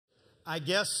I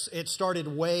guess it started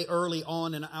way early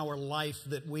on in our life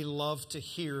that we love to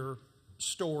hear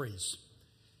stories,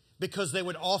 because they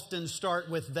would often start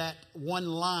with that one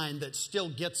line that still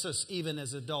gets us even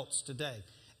as adults today.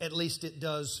 At least it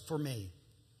does for me.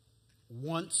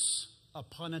 Once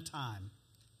upon a time.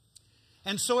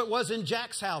 And so it was in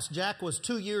Jack's house. Jack was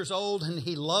 2 years old, and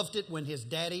he loved it when his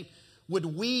daddy would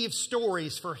weave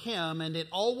stories for him, and it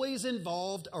always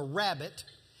involved a rabbit,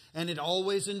 and it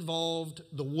always involved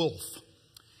the wolf.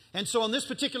 And so on this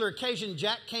particular occasion,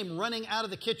 Jack came running out of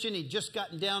the kitchen. He'd just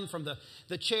gotten down from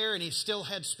the chair, and he still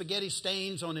had spaghetti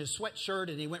stains on his sweatshirt,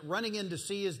 and he went running in to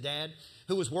see his dad,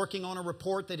 who was working on a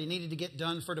report that he needed to get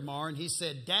done for tomorrow. And he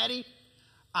said, "Daddy,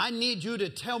 I need you to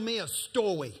tell me a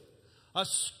story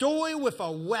with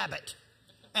a rabbit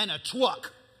and a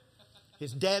truck."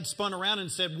 His dad spun around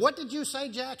and said, "What did you say,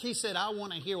 Jack?" He said, "I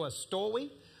want to hear a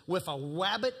story with a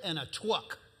rabbit and a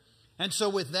truck." And so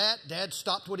with that, Dad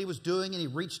stopped what he was doing, and he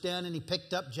reached down and he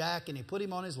picked up Jack and he put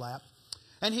him on his lap.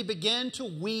 And he began to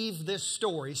weave this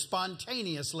story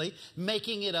spontaneously,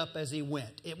 making it up as he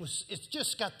went. It's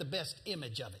just got the best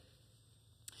image of it.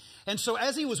 And so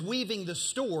as he was weaving the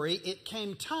story, it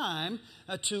came time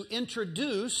to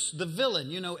introduce the villain.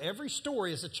 You know, every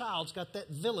story as a child's got that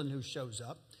villain who shows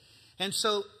up. And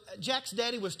so Jack's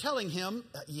daddy was telling him,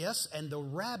 yes, and the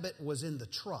rabbit was in the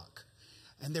truck.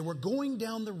 And they were going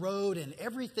down the road, and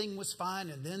everything was fine,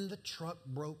 and then the truck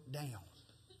broke down.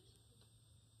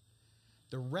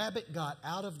 The rabbit got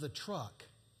out of the truck,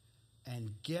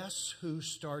 and guess who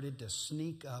started to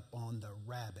sneak up on the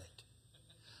rabbit?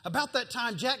 About that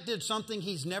time, Jack did something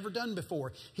he's never done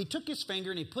before. He took his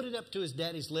finger and he put it up to his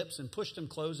daddy's lips and pushed them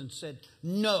closed and said,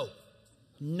 "No,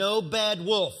 no bad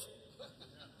wolf."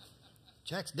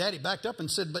 Jack's daddy backed up and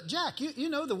said, "But Jack, you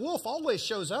know the wolf always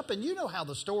shows up, and you know how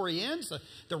the story ends.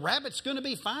 The rabbit's going to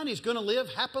be fine. He's going to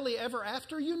live happily ever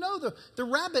after. You know the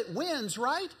rabbit wins,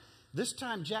 right?" This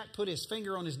time Jack put his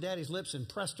finger on his daddy's lips and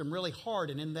pressed him really hard,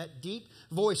 and in that deep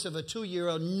voice of a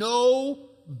 2-year-old, "No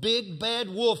big bad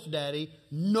wolf, Daddy,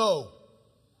 no."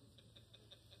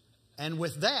 And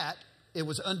with that, it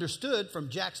was understood from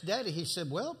Jack's daddy. He said,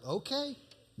 "Well, okay,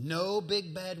 no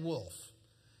big bad wolf."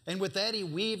 And with that, he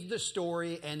weaved the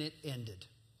story, and it ended.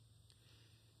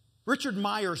 Richard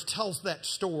Myers tells that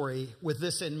story with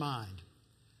this in mind,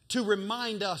 to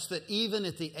remind us that even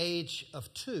at the age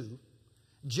of 2,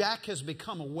 Jack has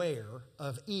become aware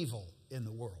of evil in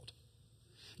the world.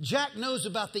 Jack knows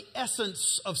about the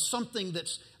essence of something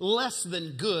that's less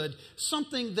than good,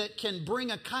 something that can bring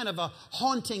a kind of a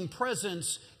haunting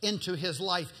presence into his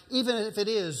life, even if it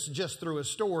is just through a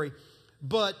story.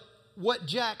 But what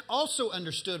Jack also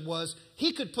understood was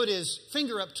he could put his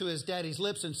finger up to his daddy's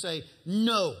lips and say,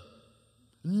 "No,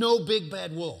 no big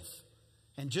bad wolf."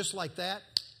 And just like that,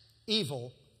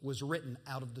 evil was written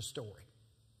out of the story.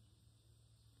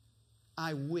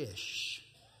 I wish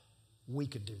we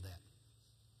could do that.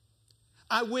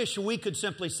 I wish we could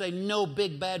simply say, "No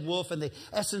big bad wolf," and the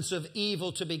essence of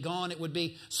evil to be gone. It would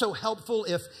be so helpful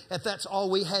if that's all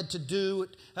we had to do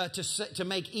to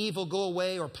make evil go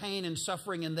away, or pain and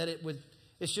suffering, and that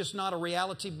it's just not a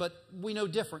reality. But we know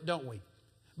different, don't we?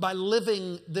 By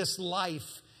living this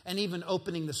life and even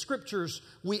opening the scriptures,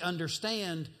 we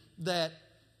understand that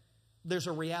there's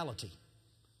a reality.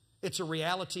 It's a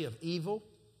reality of evil.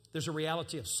 There's a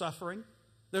reality of suffering.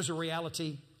 There's a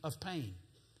reality of pain.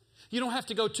 You don't have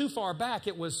to go too far back.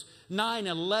 It was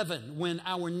 9/11 when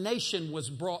our nation was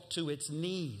brought to its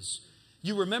knees.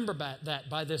 You remember that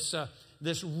by this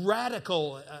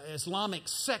radical Islamic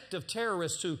sect of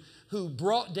terrorists who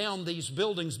brought down these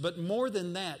buildings, but more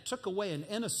than that, took away an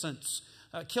innocence,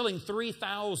 killing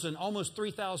 3,000, almost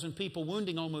 3,000 people,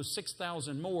 wounding almost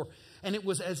 6,000 more. And it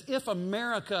was as if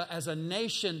America as a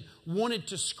nation wanted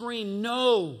to scream,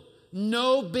 "No,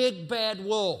 no big bad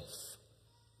wolf."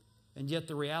 And yet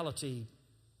the reality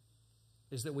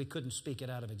is that we couldn't speak it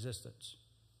out of existence.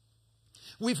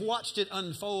 We've watched it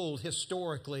unfold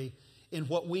historically in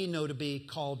what we know to be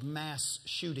called mass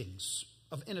shootings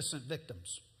of innocent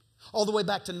victims. All the way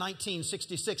back to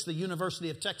 1966, the University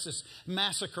of Texas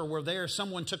massacre, where there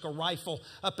someone took a rifle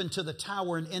up into the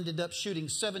tower and ended up shooting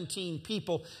 17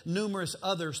 people, numerous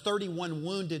others, 31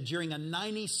 wounded during a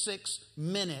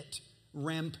 96-minute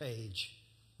rampage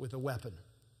with a weapon.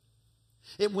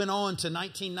 It went on to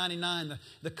 1999,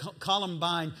 the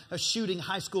Columbine shooting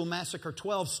high school massacre.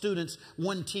 12 students,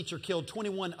 1 teacher killed,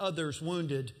 21 others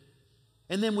wounded.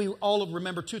 And then we all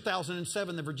remember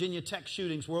 2007, the Virginia Tech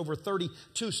shootings, where over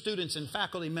 32 students and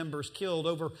faculty members killed,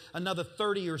 over another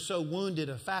 30 or so wounded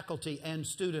of faculty and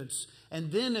students.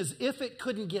 And then, as if it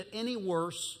couldn't get any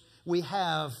worse, we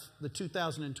have the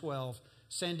 2012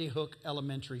 Sandy Hook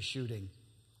Elementary shooting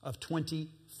of 20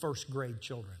 first-grade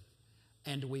children.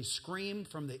 And we scream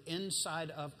from the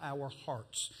inside of our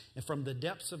hearts and from the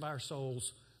depths of our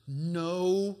souls,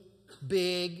 no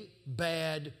big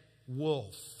bad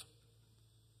wolf.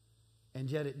 And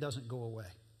yet it doesn't go away.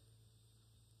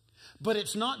 But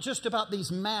it's not just about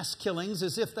these mass killings,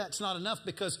 as if that's not enough,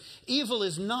 because evil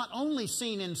is not only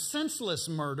seen in senseless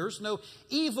murders. No,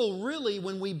 evil really,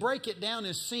 when we break it down,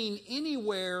 is seen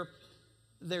anywhere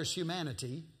there's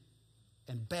humanity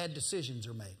and bad decisions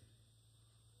are made.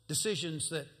 Decisions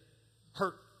that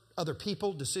hurt other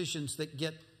people, decisions that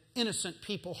get innocent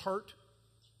people hurt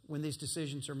when these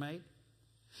decisions are made.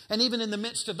 And even in the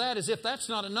midst of that, as if that's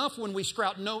not enough, when we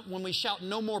shout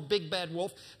no more big bad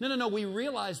wolf, no, we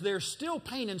realize there's still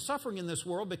pain and suffering in this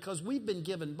world because we've been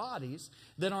given bodies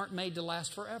that aren't made to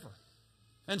last forever.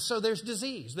 And so there's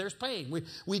disease, there's pain.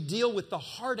 We deal with the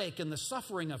heartache and the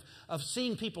suffering of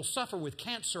seeing people suffer with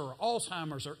cancer or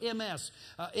Alzheimer's or MS,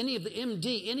 any of the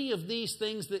MD, any of these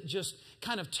things that just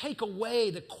kind of take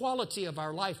away the quality of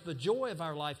our life, the joy of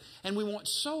our life. And we want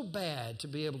so bad to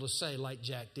be able to say, like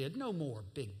Jack did, no more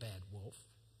big bad wolf.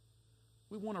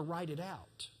 We want to write it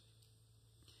out.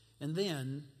 And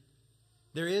then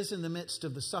there is, in the midst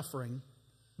of the suffering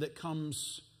that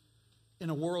comes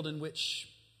in a world in which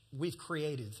we've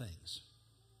created things.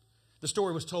 The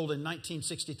story was told in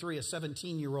 1963. A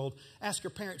 17-year-old asked her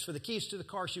parents for the keys to the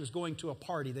car. She was going to a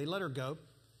party. They let her go.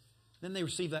 Then they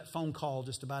received that phone call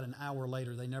just about an hour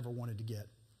later they never wanted to get.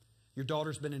 Your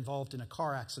daughter's been involved in a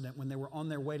car accident. When they were on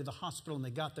their way to the hospital and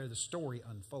they got there, the story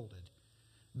unfolded.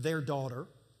 Their daughter,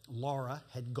 Laura,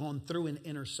 had gone through an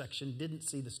intersection, didn't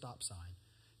see the stop sign,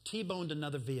 T-boned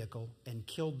another vehicle, and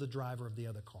killed the driver of the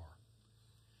other car.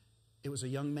 It was a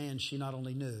young man she not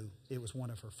only knew, it was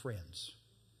one of her friends.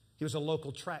 He was a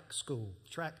local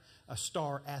a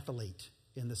star athlete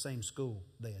in the same school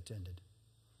they attended.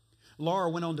 Laura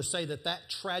went on to say that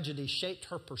tragedy shaped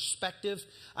her perspective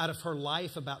out of her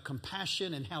life about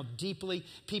compassion and how deeply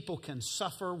people can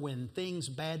suffer when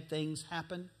bad things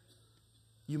happen.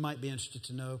 You might be interested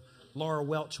to know, Laura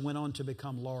Welch went on to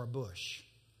become Laura Bush,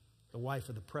 the wife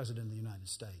of the President of the United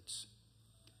States.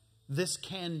 This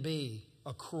can be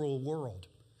a cruel world.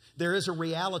 There is a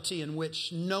reality in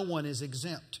which no one is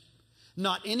exempt.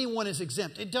 Not anyone is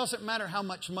exempt. It doesn't matter how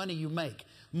much money you make.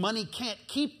 Money can't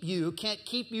keep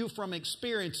you from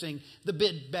experiencing the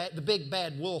big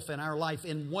bad wolf in our life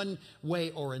in one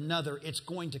way or another. It's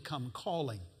going to come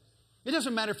calling. It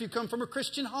doesn't matter if you come from a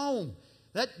Christian home.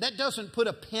 That doesn't put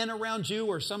a pen around you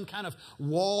or some kind of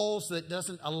walls that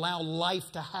doesn't allow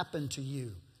life to happen to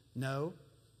you. No.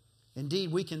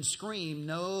 Indeed, we can scream,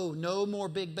 no more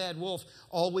big bad wolf,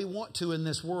 all we want to in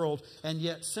this world, and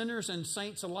yet sinners and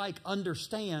saints alike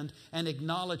understand and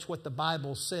acknowledge what the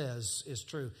Bible says is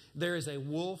true. There is a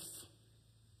wolf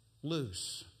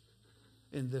loose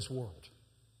in this world.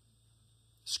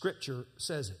 Scripture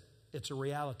says it. It's a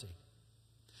reality.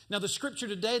 Now, the scripture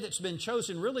today that's been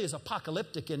chosen really is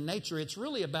apocalyptic in nature. It's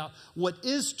really about what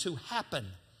is to happen.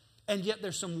 And yet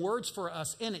there's some words for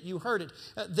us in it. You heard it.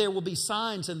 There will be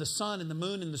signs in the sun and the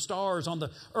moon and the stars on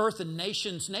the earth, and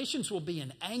nations. Nations will be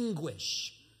in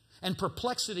anguish and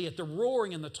perplexity at the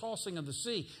roaring and the tossing of the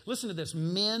sea. Listen to this.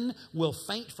 Men will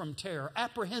faint from terror,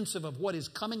 apprehensive of what is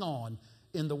coming on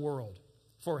in the world.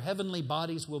 For heavenly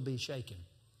bodies will be shaken.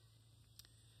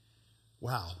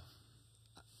 Wow.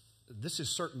 This is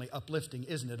certainly uplifting,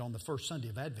 isn't it, on the first Sunday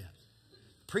of Advent?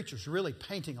 Preacher's really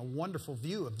painting a wonderful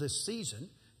view of this season,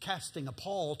 casting a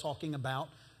pall, talking about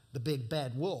the big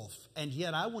bad wolf. And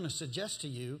yet I want to suggest to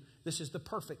you, this is the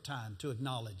perfect time to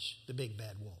acknowledge the big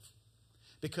bad wolf.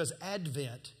 Because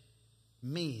Advent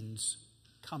means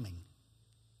coming.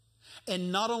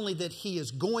 And not only that he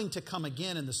is going to come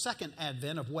again in the second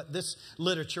advent of what this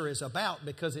literature is about,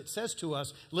 because it says to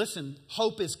us, listen,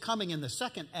 hope is coming in the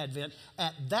second advent.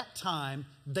 At that time,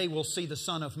 they will see the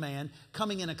Son of Man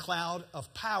coming in a cloud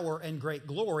of power and great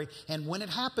glory. And when it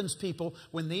happens, people,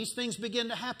 when these things begin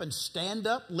to happen, stand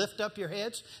up, lift up your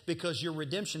heads, because your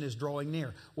redemption is drawing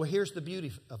near. Well, here's the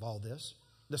beauty of all this.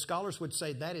 The scholars would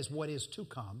say that is what is to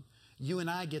come. You and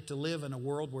I get to live in a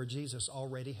world where Jesus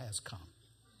already has come.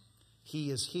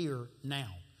 He is here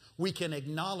now. We can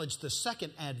acknowledge the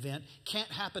second advent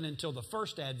can't happen until the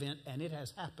first advent, and it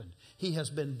has happened. He has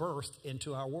been birthed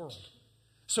into our world.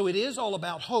 So it is all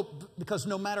about hope, because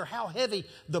no matter how heavy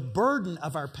the burden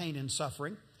of our pain and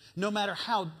suffering, no matter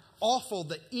how awful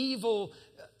the evil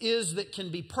is that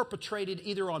can be perpetrated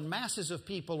either on masses of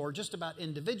people or just about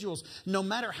individuals, no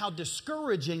matter how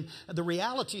discouraging the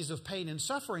realities of pain and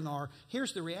suffering are,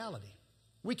 here's the reality.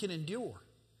 We can endure.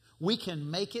 We can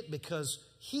make it because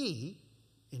He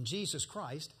in Jesus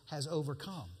Christ has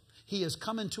overcome. He has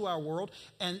come into our world,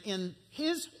 and in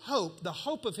His hope, the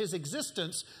hope of His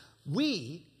existence,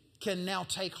 we can now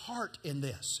take heart in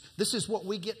this. This is what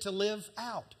we get to live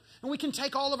out. And we can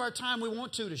take all of our time we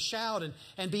want to shout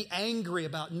and be angry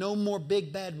about no more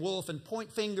big bad wolf and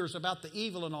point fingers about the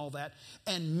evil and all that,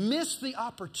 and miss the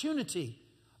opportunity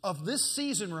of this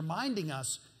season reminding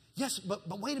us, yes, but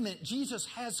wait a minute, Jesus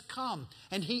has come,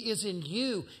 and He is in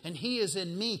you, and He is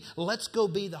in me. Let's go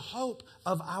be the hope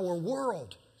of our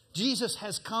world. Jesus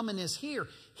has come and is here.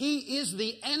 He is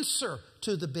the answer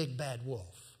to the big bad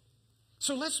wolf.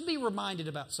 So let's be reminded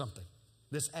about something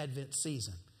this Advent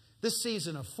season. This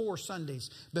season of 4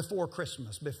 Sundays before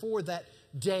Christmas, before that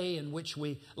day in which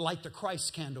we light the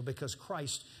Christ candle because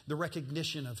Christ, the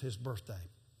recognition of His birthday.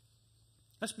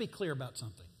 Let's be clear about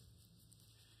something.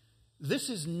 This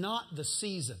is not the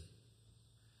season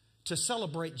to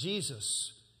celebrate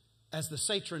Jesus as the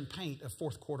Satron paint of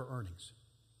fourth quarter earnings.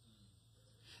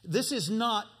 This is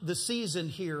not the season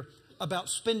here about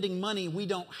spending money we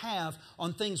don't have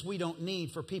on things we don't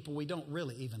need for people we don't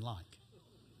really even like.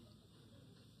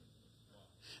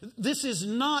 This is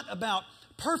not about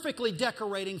perfectly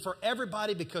decorating for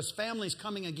everybody because family's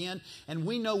coming again and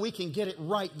we know we can get it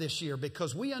right this year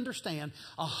because we understand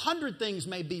 100 things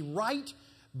may be right,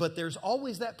 but there's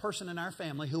always that person in our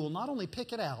family who will not only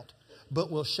pick it out,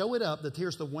 but will show it up that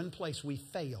here's the one place we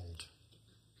failed.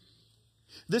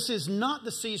 This is not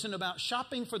the season about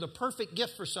shopping for the perfect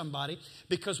gift for somebody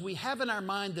because we have in our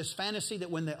mind this fantasy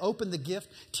that when they open the gift,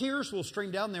 tears will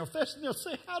stream down their face and they'll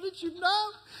say, how did you know?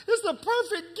 It's the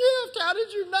perfect gift. How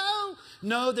did you know?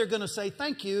 No, they're going to say,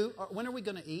 thank you. When are we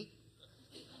going to eat?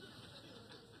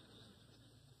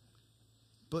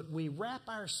 But we wrap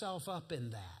ourselves up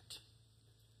in that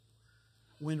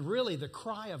when really the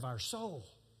cry of our soul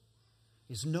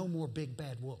is no more big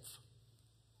bad wolf.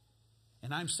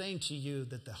 And I'm saying to you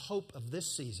that the hope of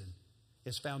this season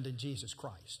is found in Jesus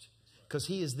Christ. Because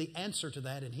He is the answer to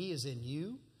that, and He is in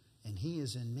you, and He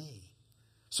is in me.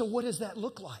 So what does that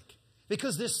look like?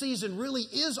 Because this season really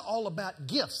is all about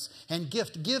gifts and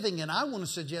gift giving. And I want to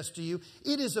suggest to you,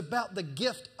 it is about the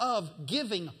gift of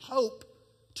giving hope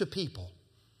to people.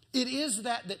 It is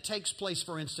that takes place,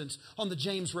 for instance, on the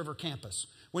James River campus.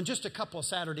 When just a couple of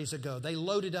Saturdays ago, they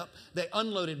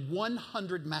unloaded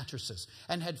 100 mattresses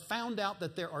and had found out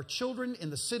that there are children in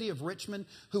the city of Richmond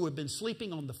who have been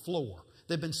sleeping on the floor.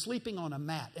 They've been sleeping on a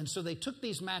mat. And so they took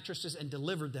these mattresses and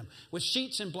delivered them with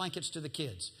sheets and blankets to the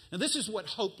kids. Now this is what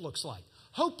hope looks like.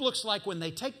 Hope looks like when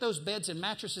they take those beds and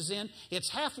mattresses in,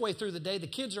 it's halfway through the day, the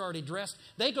kids are already dressed,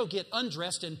 they go get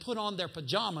undressed and put on their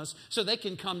pajamas so they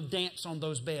can come dance on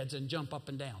those beds and jump up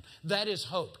and down. That is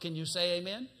hope. Can you say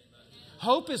amen?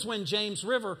 Hope is when James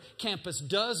River campus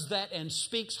does that and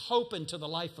speaks hope into the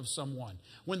life of someone.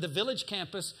 When the village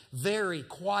campus, very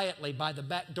quietly by the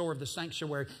back door of the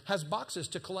sanctuary, has boxes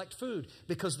to collect food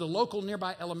because the local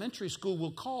nearby elementary school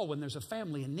will call when there's a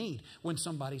family in need, when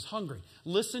somebody's hungry.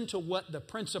 Listen to what the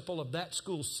principal of that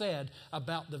school said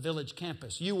about the village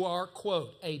campus. You are,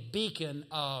 quote, a beacon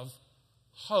of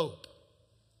hope.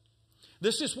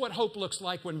 This is what hope looks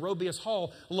like when Robius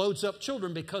Hall loads up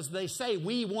children because they say,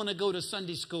 we want to go to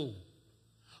Sunday school.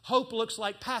 Hope looks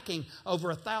like packing over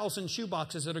 1,000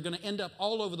 shoeboxes that are going to end up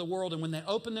all over the world. And when they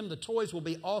open them, the toys will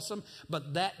be awesome.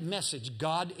 But that message,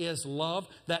 God is love,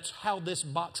 that's how this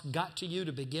box got to you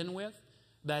to begin with.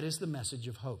 That is the message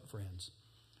of hope, friends.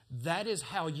 That is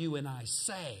how you and I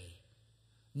say,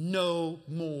 no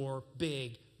more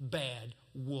big bad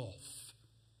wolf.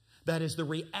 That is the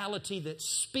reality that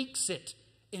speaks it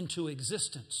into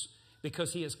existence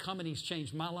because He has come and He's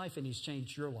changed my life and He's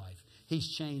changed your life. He's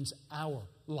changed our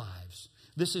lives.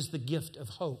 This is the gift of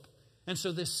hope. And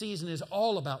so this season is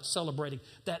all about celebrating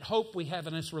that hope we have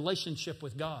in this relationship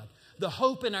with God. The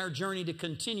hope in our journey to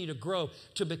continue to grow,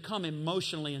 to become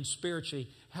emotionally and spiritually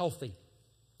healthy.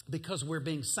 Because we're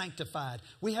being sanctified.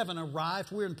 We haven't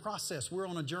arrived. We're in process. We're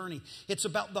on a journey. It's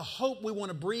about the hope we want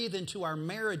to breathe into our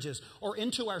marriages or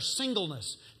into our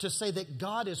singleness to say that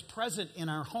God is present in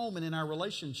our home and in our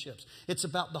relationships. It's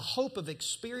about the hope of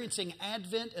experiencing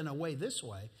Advent in a way this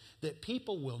way that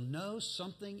people will know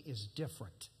something is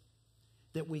different.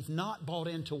 That we've not bought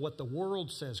into what the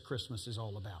world says Christmas is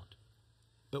all about.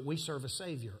 But we serve a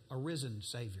Savior, a risen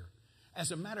Savior.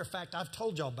 As a matter of fact, I've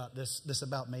told y'all about this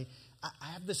about me.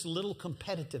 I have this little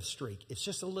competitive streak. It's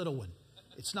just a little one.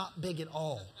 It's not big at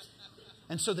all.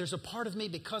 And so there's a part of me,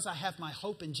 because I have my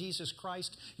hope in Jesus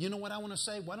Christ, you know what I want to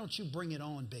say? Why don't you bring it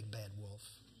on, big bad wolf?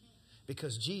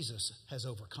 Because Jesus has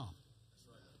overcome.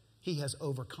 He has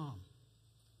overcome.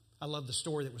 I love the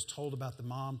story that was told about the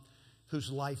mom whose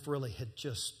life really had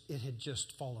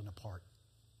just fallen apart.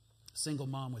 Single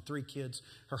mom with 3 kids.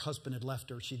 Her husband had left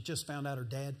her. She'd just found out her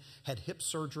dad had hip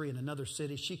surgery in another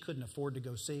city. She couldn't afford to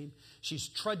go see him. She's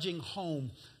trudging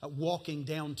home, walking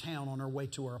downtown on her way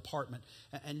to her apartment.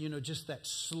 And, you know, just that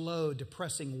slow,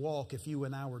 depressing walk if you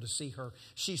and I were to see her.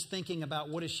 She's thinking about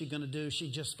what is she going to do. She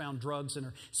just found drugs in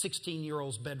her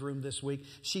 16-year-old's bedroom this week.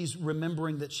 She's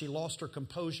remembering that she lost her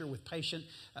composure with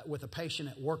a patient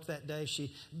at work that day.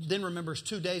 She then remembers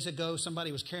 2 days ago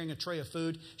somebody was carrying a tray of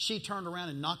food. She turned around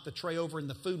and knocked the tray over and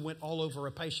the food went all over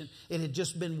a patient. It had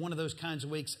just been one of those kinds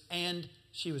of weeks, and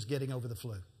she was getting over the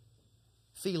flu.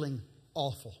 Feeling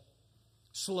awful.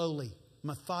 Slowly,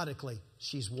 methodically,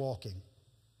 she's walking.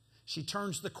 She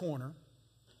turns the corner,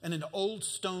 and an old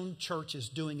stone church is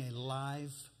doing a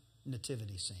live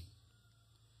nativity scene.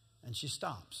 And she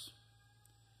stops.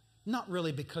 Not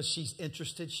really because she's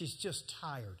interested, she's just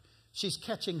tired. She's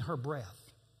catching her breath.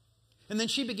 And then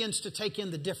she begins to take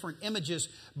in the different images,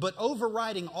 but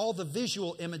overriding all the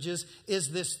visual images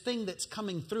is this thing that's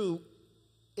coming through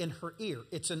in her ear.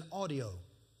 It's an audio.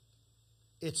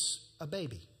 It's a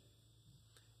baby.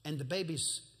 And the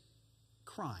baby's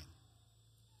crying.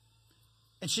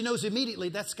 And she knows immediately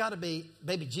that's got to be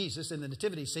baby Jesus in the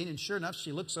nativity scene. And sure enough,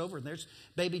 she looks over and there's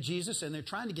baby Jesus, and they're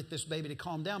trying to get this baby to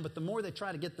calm down. But the more they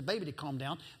try to get the baby to calm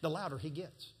down, the louder he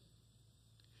gets.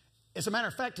 As a matter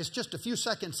of fact, it's just a few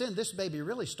seconds in, this baby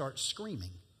really starts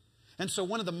screaming. And so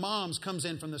one of the moms comes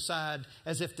in from the side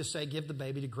as if to say, give the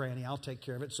baby to Granny, I'll take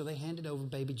care of it. So they handed over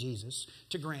baby Jesus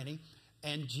to Granny,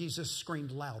 and Jesus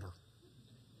screamed louder,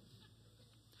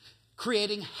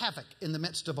 creating havoc in the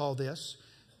midst of all this.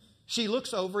 She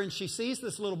looks over and she sees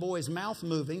this little boy's mouth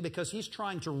moving because he's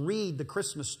trying to read the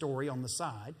Christmas story on the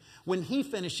side. When he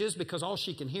finishes, because all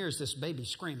she can hear is this baby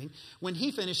screaming, when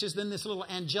he finishes, then this little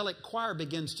angelic choir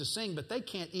begins to sing, but they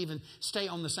can't even stay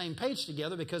on the same page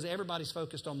together because everybody's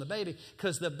focused on the baby,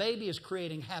 because the baby is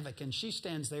creating havoc, and she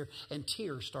stands there and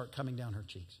tears start coming down her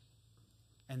cheeks.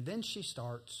 And then she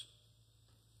starts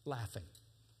laughing,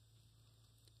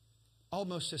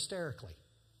 almost hysterically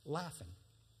laughing.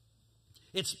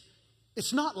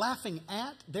 It's not laughing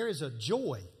at. There is a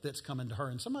joy that's coming to her.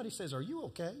 And somebody says, are you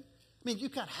okay? I mean,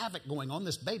 you've got havoc going on.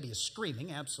 This baby is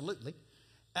screaming, absolutely.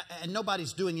 And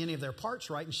nobody's doing any of their parts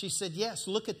right. And she said, yes,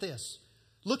 look at this.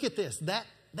 Look at this. That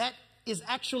is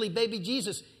actually baby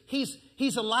Jesus.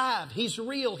 He's alive. He's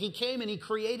real. He came and he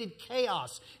created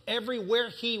chaos. Everywhere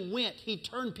he went, he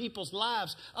turned people's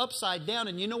lives upside down.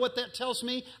 And you know what that tells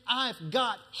me? I've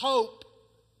got hope.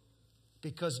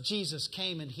 Because Jesus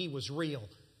came and he was real.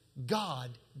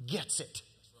 God gets it.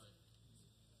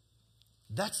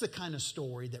 That's the kind of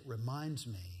story that reminds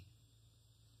me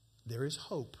there is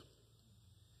hope.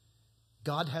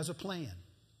 God has a plan.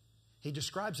 He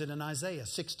describes it in Isaiah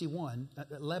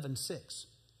 61:11-6.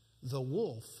 The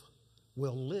wolf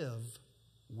will live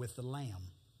with the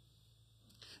lamb.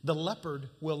 The leopard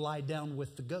will lie down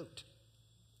with the goat.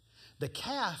 The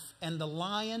calf and the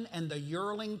lion and the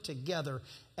yearling together,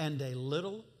 and a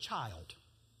little child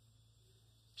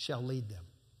shall lead them.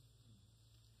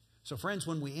 So friends,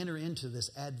 when we enter into this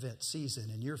Advent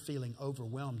season and you're feeling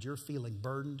overwhelmed, you're feeling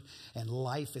burdened, and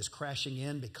life is crashing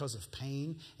in because of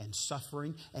pain and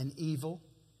suffering and evil,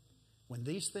 when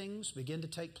these things begin to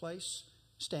take place,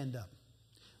 stand up.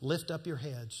 Lift up your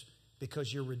heads,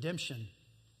 because your redemption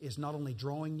is not only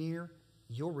drawing near,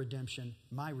 your redemption,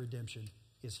 my redemption,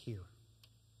 is here.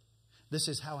 This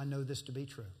is how I know this to be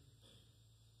true.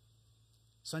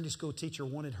 Sunday school teacher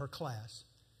wanted her class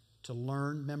to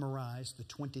memorize the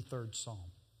 23rd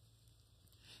Psalm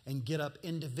and get up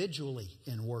individually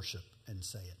in worship and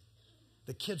say it.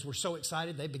 The kids were so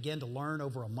excited, they began to learn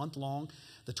over a month long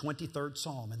the 23rd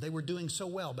Psalm, and they were doing so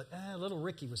well, but little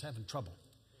Ricky was having trouble.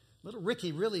 Little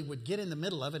Ricky really would get in the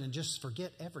middle of it and just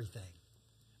forget everything.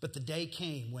 But the day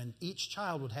came when each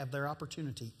child would have their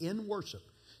opportunity in worship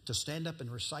to stand up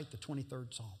and recite the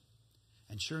 23rd Psalm.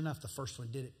 And sure enough, the first one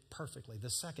did it perfectly. The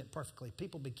second perfectly.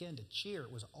 People began to cheer.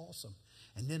 It was awesome.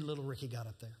 And then little Ricky got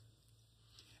up there.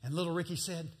 And little Ricky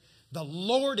said, the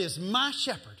Lord is my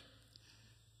shepherd.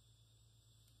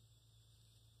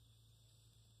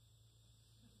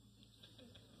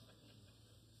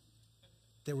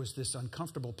 There was this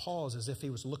uncomfortable pause as if he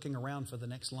was looking around for the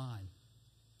next line.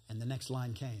 And the next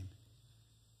line came.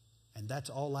 And that's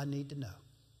all I need to know.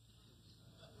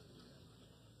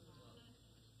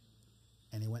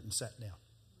 And he went and sat down.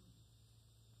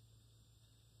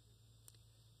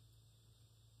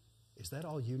 Is that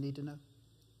all you need to know?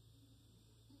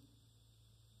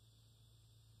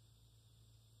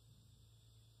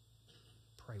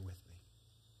 Pray with me.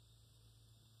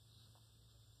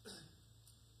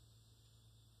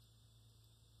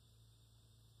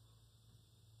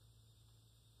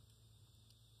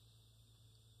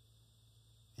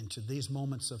 into these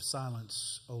moments of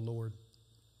silence, O Lord,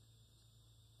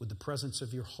 with the presence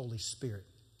of your Holy Spirit,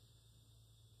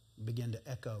 begin to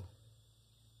echo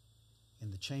in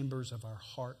the chambers of our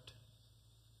heart,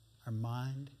 our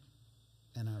mind,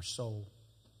 and our soul,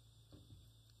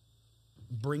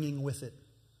 bringing with it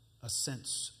a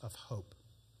sense of hope,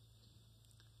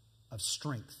 of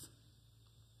strength,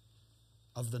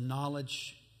 of the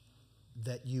knowledge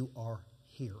that you are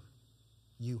here.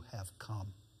 You have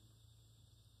come.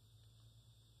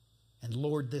 And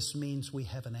Lord, this means we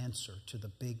have an answer to the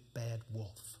big bad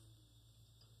wolf.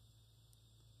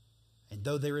 And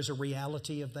though there is a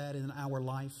reality of that in our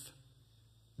life,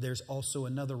 there's also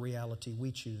another reality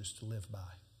we choose to live by.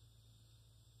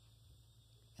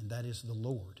 And that is the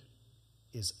Lord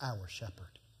is our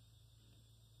shepherd.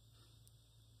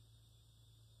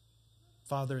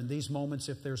 Father, in these moments,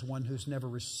 if there's one who's never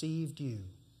received you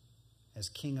as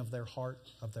king of their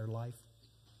heart, of their life,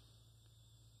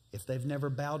 if they've never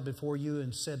bowed before you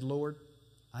and said, Lord,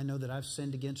 I know that I've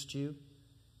sinned against you,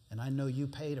 and I know you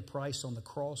paid a price on the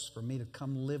cross for me to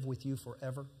come live with you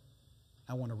forever.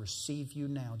 I want to receive you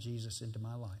now, Jesus, into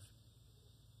my life.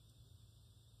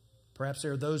 Perhaps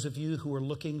there are those of you who are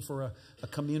looking for a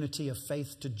community of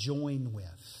faith to join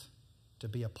with, to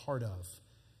be a part of.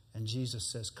 And Jesus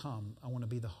says, come, I want to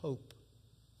be the hope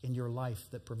in your life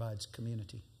that provides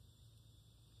community.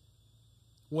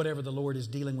 Whatever the Lord is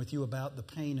dealing with you about, the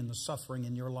pain and the suffering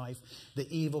in your life, the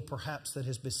evil perhaps that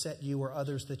has beset you or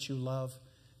others that you love,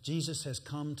 Jesus has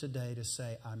come today to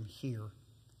say, I'm here.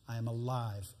 I am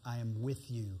alive. I am with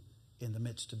you in the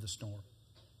midst of the storm.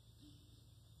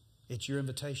 It's your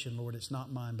invitation, Lord. It's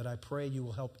not mine, but I pray you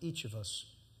will help each of us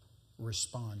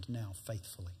respond now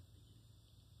faithfully.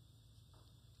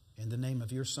 In the name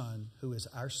of your Son, who is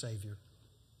our Savior,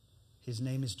 his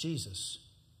name is Jesus,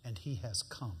 and he has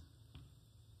come.